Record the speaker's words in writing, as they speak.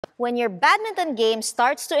When your badminton game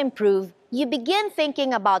starts to improve, you begin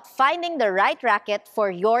thinking about finding the right racket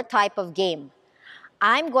for your type of game.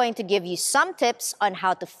 I'm going to give you some tips on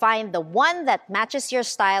how to find the one that matches your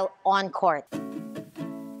style on court.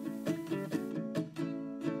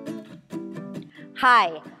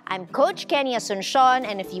 Hi, I'm Coach Kennie,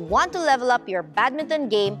 and if you want to level up your badminton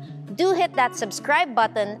game, do hit that subscribe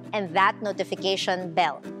button and that notification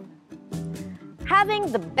bell.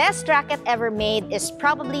 Having the best racket ever made is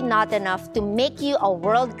probably not enough to make you a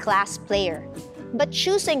world-class player. But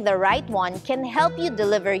choosing the right one can help you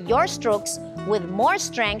deliver your strokes with more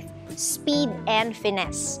strength, speed, and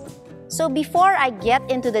finesse. So before I get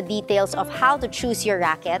into the details of how to choose your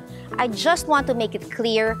racket, I just want to make it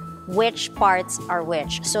clear which parts are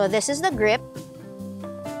which. So this is the grip,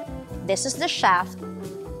 this is the shaft,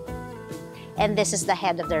 and this is the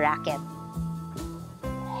head of the racket.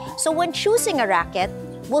 So when choosing a racket,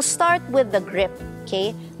 we'll start with the grip,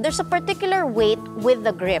 okay? There's a particular weight with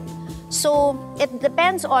the grip. So it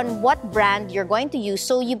depends on what brand you're going to use.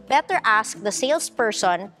 So you better ask the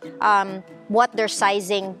salesperson what their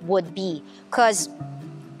sizing would be. Because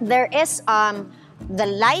there is the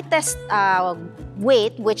lightest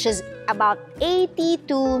weight, which is about 80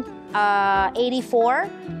 to 84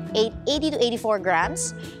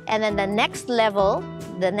 grams. And then the next level,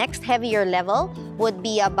 the next heavier level would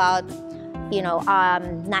be about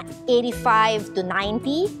 85 to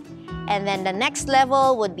 90, and then the next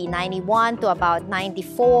level would be 91 to about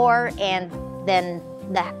 94, and then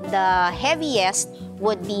the heaviest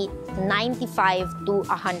would be 95 to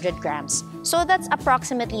 100 grams. So that's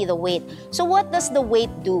approximately the weight. So what does the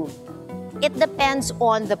weight do? It depends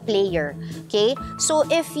on the player, okay? So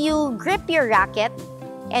if you grip your racket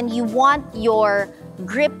and you want your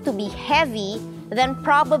grip to be heavy, then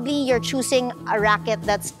probably you're choosing a racket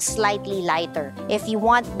that's slightly lighter if you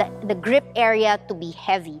want the grip area to be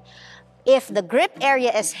heavy. If the grip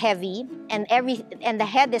area is heavy and the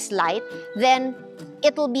head is light, then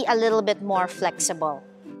it will be a little bit more flexible.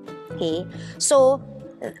 Okay? So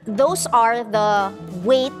those are the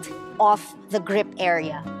weight of the grip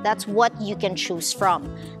area. That's what you can choose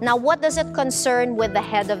from. Now, what does it concern with the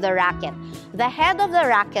head of the racket? The head of the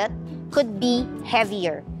racket could be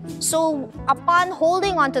heavier. So upon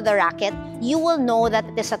holding onto the racket, you will know that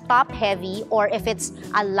it is a top heavy or if it's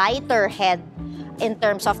a lighter head in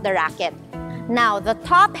terms of the racket. Now, the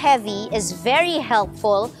top heavy is very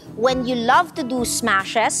helpful when you love to do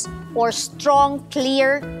smashes or strong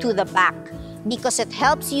clear to the back because it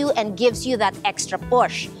helps you and gives you that extra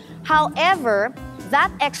push. However,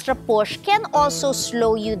 that extra push can also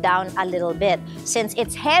slow you down a little bit. Since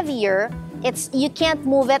it's heavier, you can't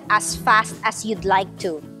move it as fast as you'd like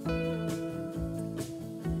to.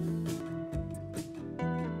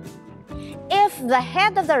 If the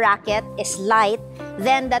head of the racket is light,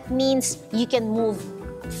 then that means you can move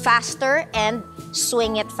faster and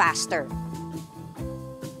swing it faster.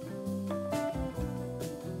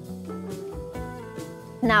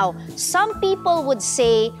 Now, some people would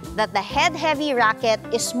say that the head-heavy racket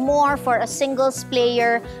is more for a singles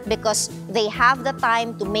player because they have the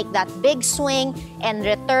time to make that big swing and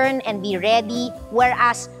return and be ready,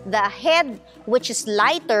 whereas the head, which is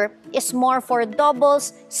lighter, is more for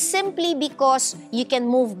doubles simply because you can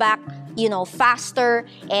move back faster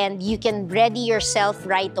and you can ready yourself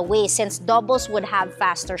right away since doubles would have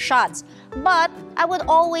faster shots. But I would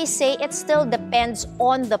always say it still depends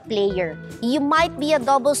on the player. You might be a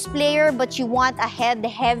doubles player but you want a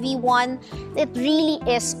head-heavy one. It really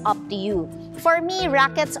is up to you. For me,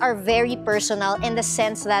 rackets are very personal in the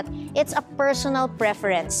sense that it's a personal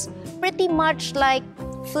preference. Pretty much like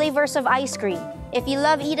flavors of ice cream. If you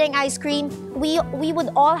love eating ice cream, we would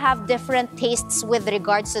all have different tastes with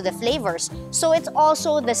regards to the flavors. So it's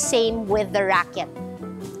also the same with the racket.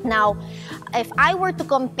 Now, if I were to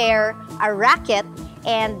compare a racket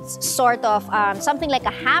and sort of something like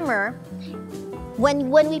a hammer,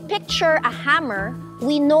 when we picture a hammer,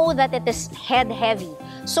 we know that it is head heavy.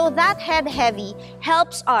 So that head heavy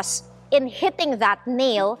helps us in hitting that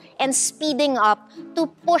nail and speeding up to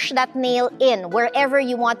push that nail in wherever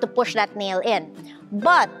you want to push that nail in.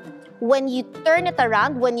 But when you turn it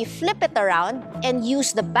around, when you flip it around and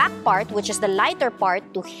use the back part, which is the lighter part,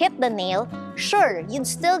 to hit the nail, sure, you'd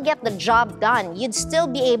still get the job done. You'd still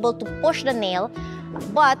be able to push the nail,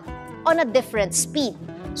 but on a different speed.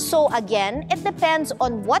 So again, it depends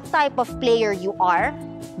on what type of player you are,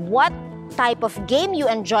 what type of game you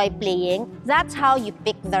enjoy playing. That's how you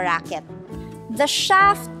pick the racket. The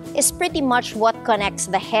shaft is pretty much what connects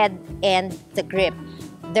the head and the grip.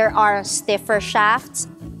 There are stiffer shafts.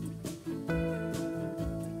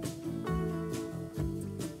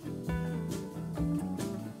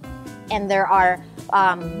 and there are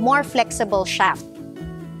more flexible shafts.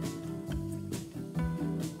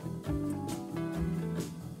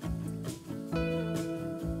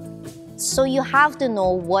 So you have to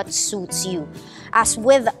know what suits you. As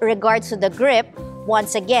with regards to the grip,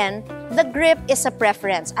 once again, the grip is a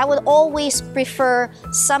preference. I would always prefer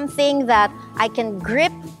something that I can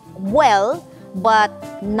grip well, but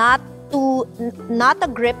not a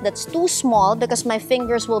grip that's too small because my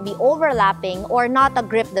fingers will be overlapping, or not a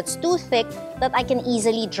grip that's too thick that I can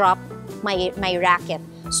easily drop my racket.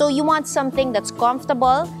 So you want something that's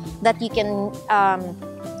comfortable, that you can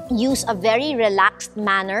use a very relaxed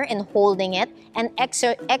manner in holding it and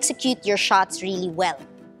execute your shots really well.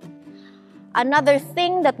 Another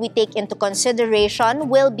thing that we take into consideration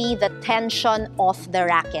will be the tension of the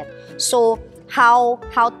racket. So how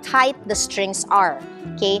tight the strings are,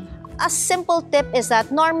 okay? A simple tip is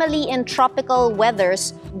that normally in tropical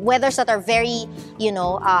weathers that are very,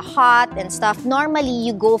 hot and stuff, normally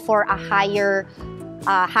you go for a higher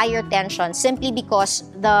tension, simply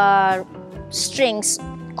because the strings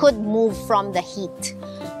could move from the heat.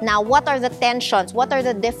 Now, what are the tensions? What are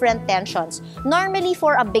the different tensions? Normally,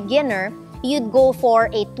 for a beginner, you'd go for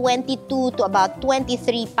a 22 to about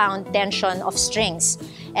 23-pound tension of strings.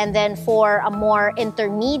 And then for a more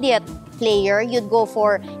intermediate player, you'd go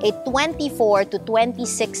for a 24 to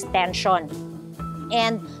 26 tension.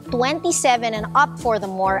 And 27 and up for the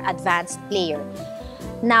more advanced player.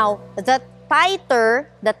 Now, the tighter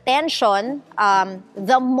the tension,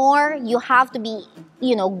 the more you have to be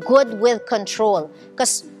good with control,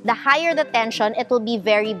 because the higher the tension, it will be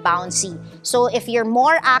very bouncy. So if you're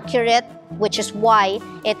more accurate, which is why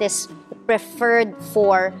it is preferred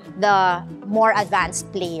for the more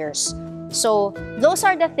advanced players. So those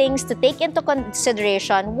are the things to take into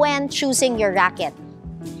consideration when choosing your racket.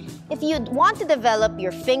 If you want to develop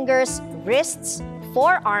your fingers, wrists,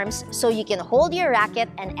 forearms so you can hold your racket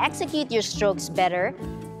and execute your strokes better,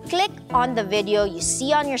 click on the video you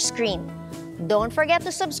see on your screen. Don't forget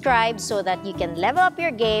to subscribe so that you can level up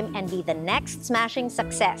your game and be the next smashing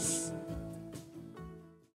success.